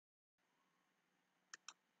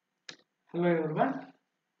Hello everyone.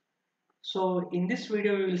 So in this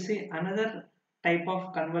video we will see another type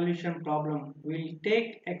of convolution problem. We will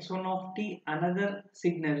take x1 of t, another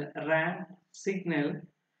signal, ramp signal,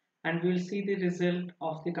 and we will see the result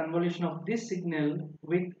of the convolution of this signal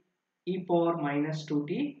with e power minus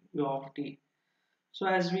 2t u of t. So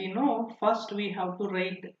as we know, first we have to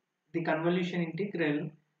write the convolution integral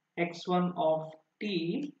x1 of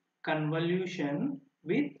t convolution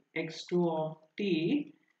with x2 of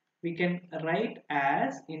t. We can write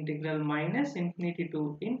as integral minus infinity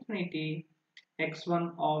to infinity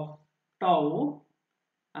x1 of tau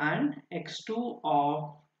and x2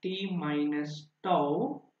 of t minus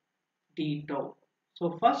tau d tau.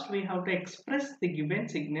 So first we have to express the given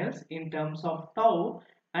signals in terms of tau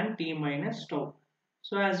and t minus tau.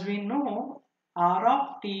 So as we know, r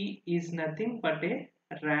of t is nothing but a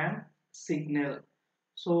ramp signal.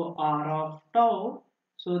 So r of tau,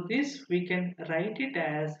 so this we can write it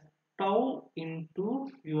as tau into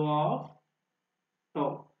u of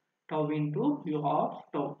tau, tau into u of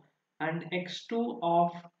tau, and x2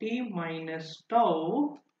 of t minus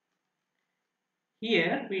tau.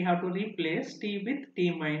 Here we have to replace t with t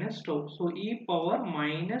minus tau. So e power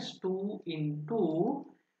minus 2 into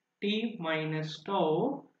t minus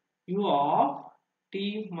tau u of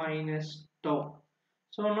t minus tau.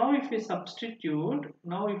 So now if we substitute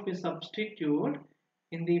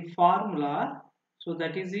in the formula, so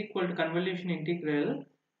that is equal to convolution integral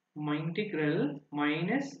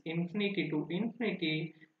minus infinity to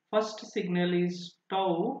infinity. First signal is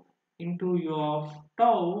tau into u of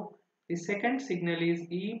tau. The second signal is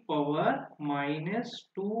e power minus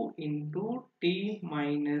 2 into t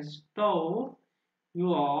minus tau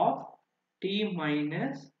u of t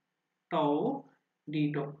minus tau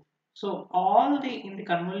d tau. So all in the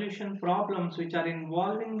convolution problems which are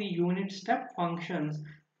involving the unit step functions,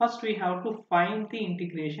 first we have to find the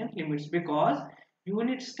integration limits, because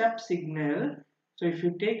unit step signal, so if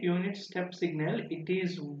you take unit step signal, it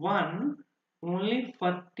is 1 only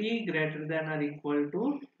for t greater than or equal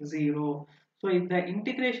to 0. So if the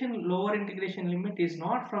lower integration limit is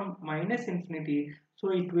not from minus infinity, so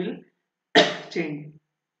it will change.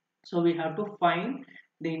 So we have to find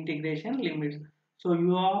the integration limits. So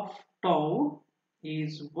u of tau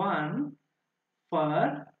is 1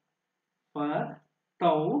 for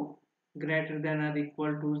tau greater than or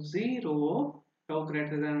equal to 0, tau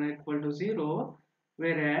greater than or equal to 0,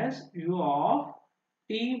 whereas u of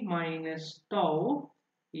t minus tau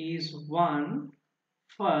is 1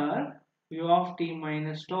 for u of t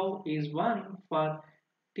minus tau is 1 for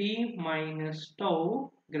t minus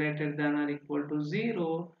tau greater than or equal to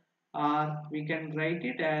 0, or we can write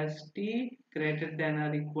it as t greater than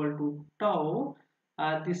or equal to tau,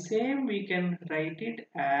 or the same we can write it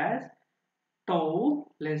as tau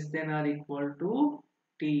less than or equal to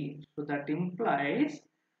t. So that implies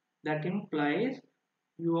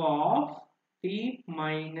u of t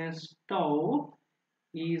minus tau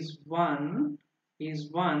is 1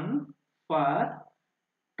 for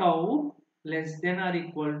tau less than or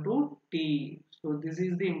equal to t. So this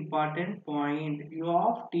is the important point. U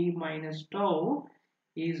of t minus tau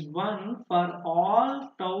is 1 for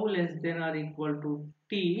all tau less than or equal to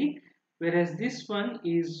t, whereas this one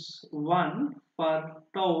is 1 for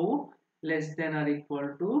tau less than or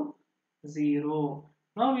equal to 0.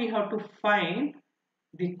 Now we have to find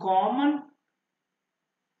the common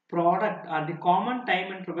product or the common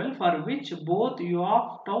time interval for which both u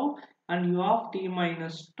of tau and u of t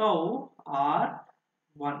minus tau are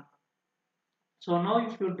 1. So now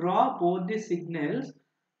if you draw both the signals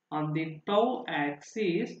on the tau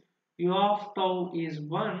axis, u of tau is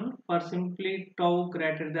 1 for simply tau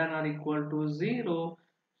greater than or equal to 0.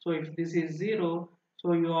 So if this is 0,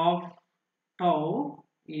 so u of tau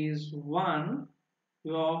is 1,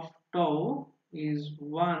 u of tau is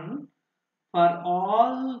 1 for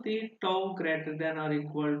all the tau greater than or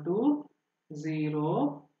equal to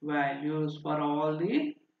 0 values, for all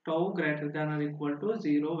the tau greater than or equal to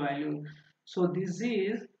 0 values. So this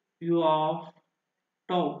is u of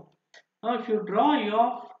tau. Now if you draw u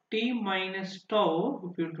of t minus tau,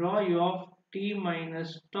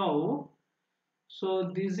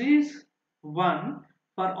 so this is 1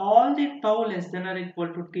 for all the tau less than or equal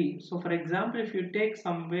to t. So for example, if you take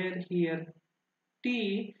somewhere here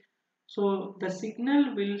t, so the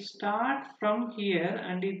signal will start from here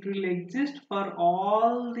and it will exist for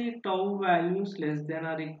all the tau values less than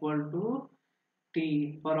or equal to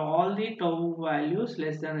t, for all the tau values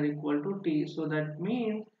less than or equal to t. So that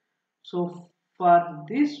means, so for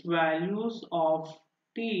these values of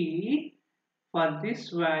t, for these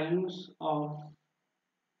values of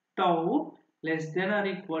tau less than or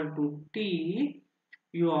equal to t,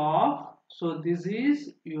 u of, So this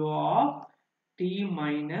is u of t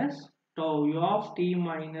minus tau. U of t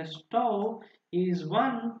minus tau is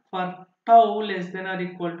 1 for tau less than or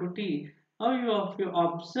equal to t. Now if you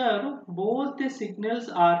observe, both the signals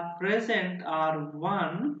are present are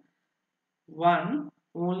 1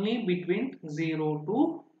 only between 0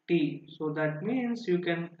 to t. So that means you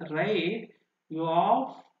can write u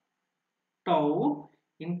of tau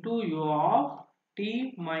into u of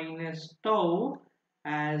t minus tau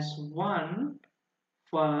as 1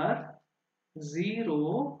 for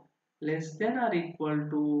 0 less than or equal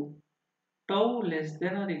to tau less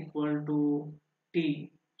than or equal to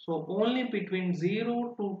t. So only between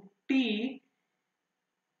 0 to t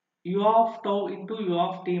u of tau into u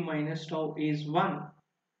of t minus tau is 1,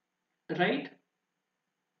 right?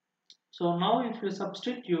 So now if you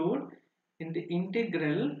substitute in the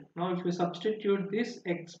integral, now if you substitute this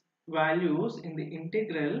x values in the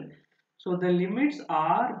integral, so the limits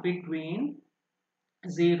are between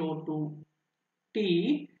 0 to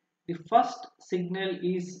t. The first signal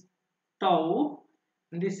is tau,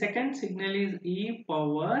 and the second signal is e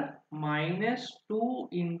power minus 2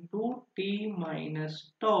 into t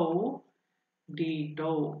minus tau d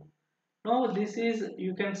tau. Now this is,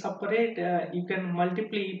 you can separate, you can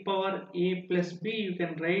multiply e power a plus b, you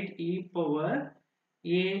can write e power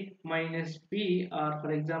a minus b, or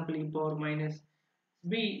for example e power minus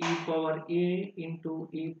b, e power a into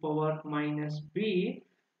e power minus b.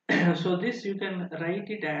 So this you can write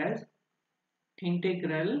it as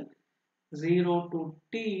integral 0 to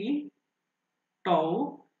t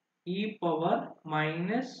tau e power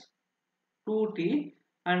minus 2t,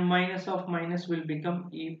 and minus of minus will become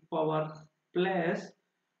e power plus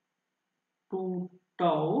 2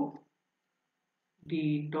 tau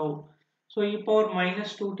d tau. So e power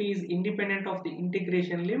minus 2t is independent of the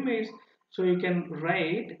integration limits, so you can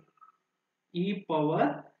write e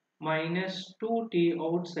power minus 2t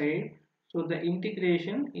outside. So the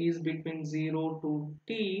integration is between 0 to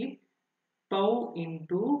t tau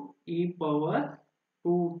into e power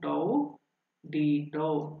 2 tau d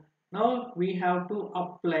tau. Now we have to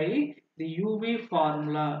apply the UV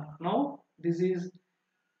formula. Now this is,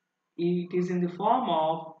 it is in the form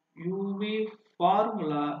of UV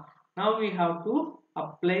formula. Now we have to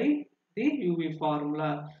apply the UV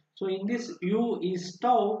formula. So in this, u is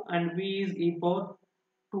tau and v is e power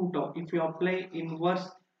 2 tau. If you apply inverse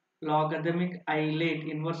logarithmic isolate,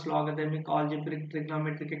 inverse logarithmic algebraic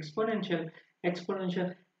trigonometric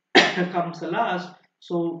exponential comes last.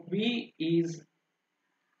 So v is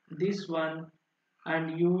this one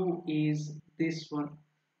and u is this one.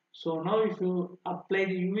 So now if you apply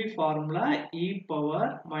the UV formula, e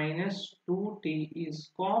power minus 2t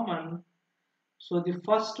is common. So the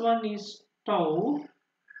first one is tau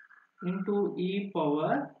into e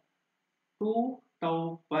power 2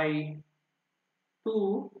 tau by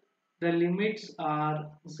 2. The limits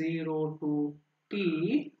are 0 to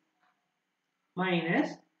t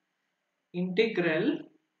minus integral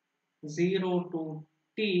 0 to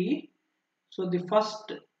t. So the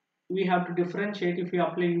first we have to differentiate if we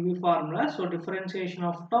apply UV formula. So differentiation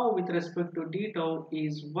of tau with respect to d tau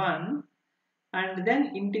is 1, and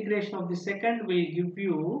then integration of the second will give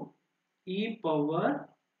you e power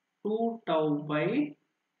 2 tau by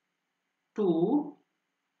 2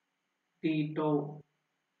 d tau.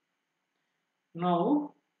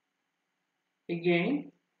 Now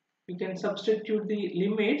again you can substitute the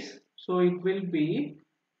limits, so it will be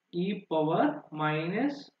e power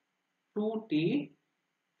minus 2t.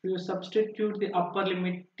 If you substitute the upper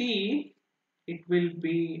limit t, it will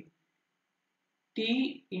be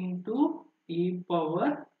t into e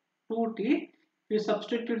power 2t. If you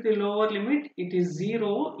substitute the lower limit, it is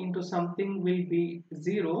 0 into something will be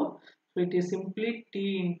 0. So it is simply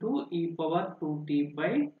t into e power 2t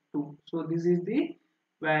by 2. So this is the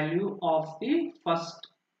value of the first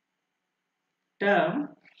term.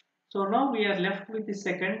 So now we are left with the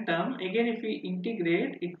second term. Again if we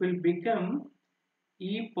integrate, it will become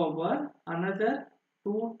e power another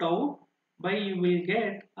 2 tau by, you will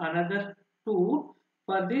get another 2.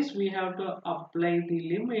 For this we have to apply the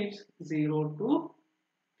limits 0 to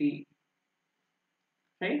t,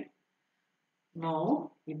 right?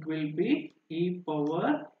 Now it will be e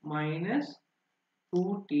power minus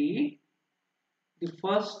 2t. The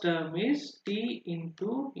first term is t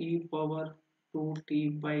into e power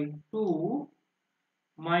 2t by 2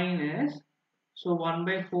 minus, so 1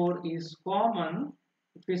 by 4 is common.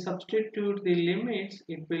 If we substitute the limits,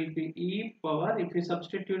 it will be e power, if we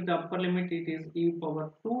substitute the upper limit, it is e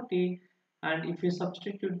power 2t, and if you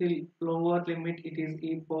substitute the lower limit, it is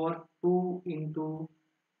e power 2 into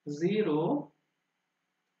 0,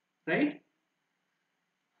 right?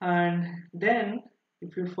 And then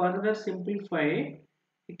if you further simplify,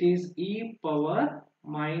 it is e power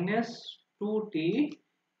minus 2t.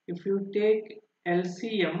 If you take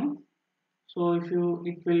LCM, so if you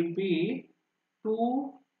it will be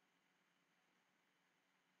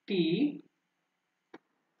 2t.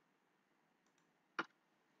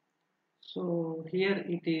 So here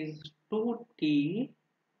it is 2t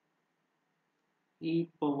e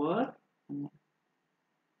power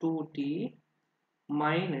 2t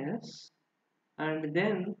minus, and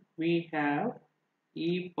then we have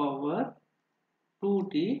e power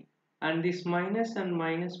 2t, and this minus and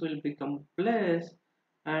minus will become plus,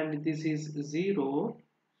 and this is 0,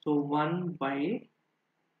 so 1 by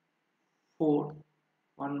 4,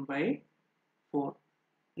 1 by 4.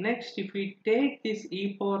 Next, if we take this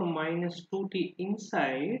e power minus 2t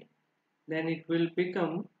inside, then it will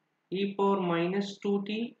become e power minus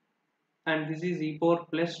 2t, and this is e power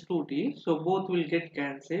plus 2t, so both will get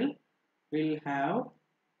cancelled. We'll have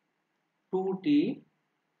 2t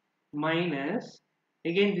minus,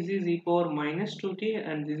 again this is e power minus 2t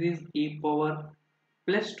and this is e power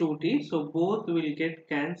plus 2t, so both will get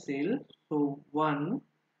cancelled, so 1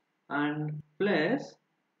 and plus,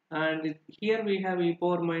 and here we have e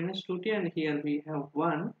power minus 2t and here we have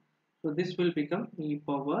 1, so this will become e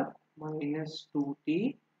power minus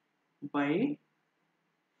 2t by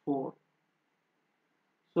 4.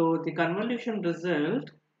 So the convolution result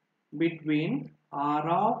between r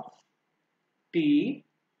of t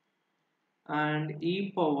and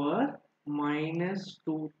e power minus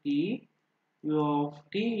 2t u of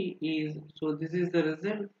t is, so this is the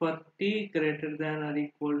result for t greater than or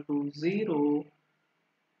equal to 0,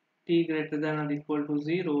 t greater than or equal to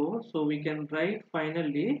 0, so we can write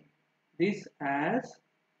finally this as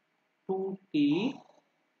 2t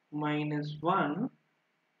minus 1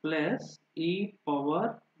 plus e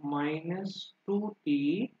power minus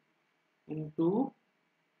 2t into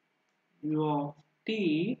u of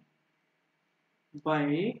t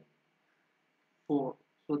by 4.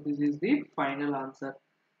 So this is the final answer.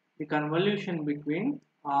 The convolution between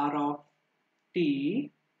r of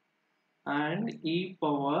t and e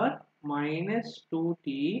power minus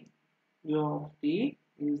 2t u of t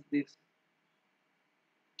is this.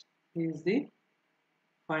 Is the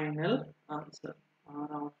final answer.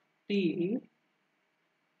 r of t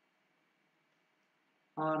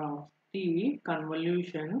r of t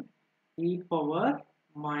convolution e power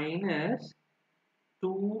minus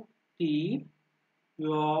 2t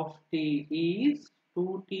u of t is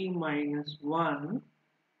 2t minus 1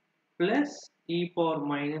 plus e power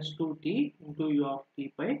minus 2t into u of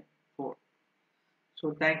t by 4.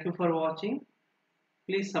 So thank you for watching.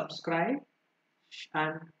 Please subscribe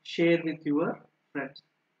and share with your friends.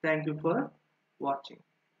 Thank you for watching.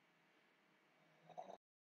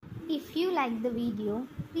 If you like the video,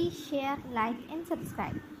 please share, like and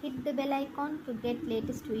subscribe. Hit the bell icon to get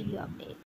latest video updates.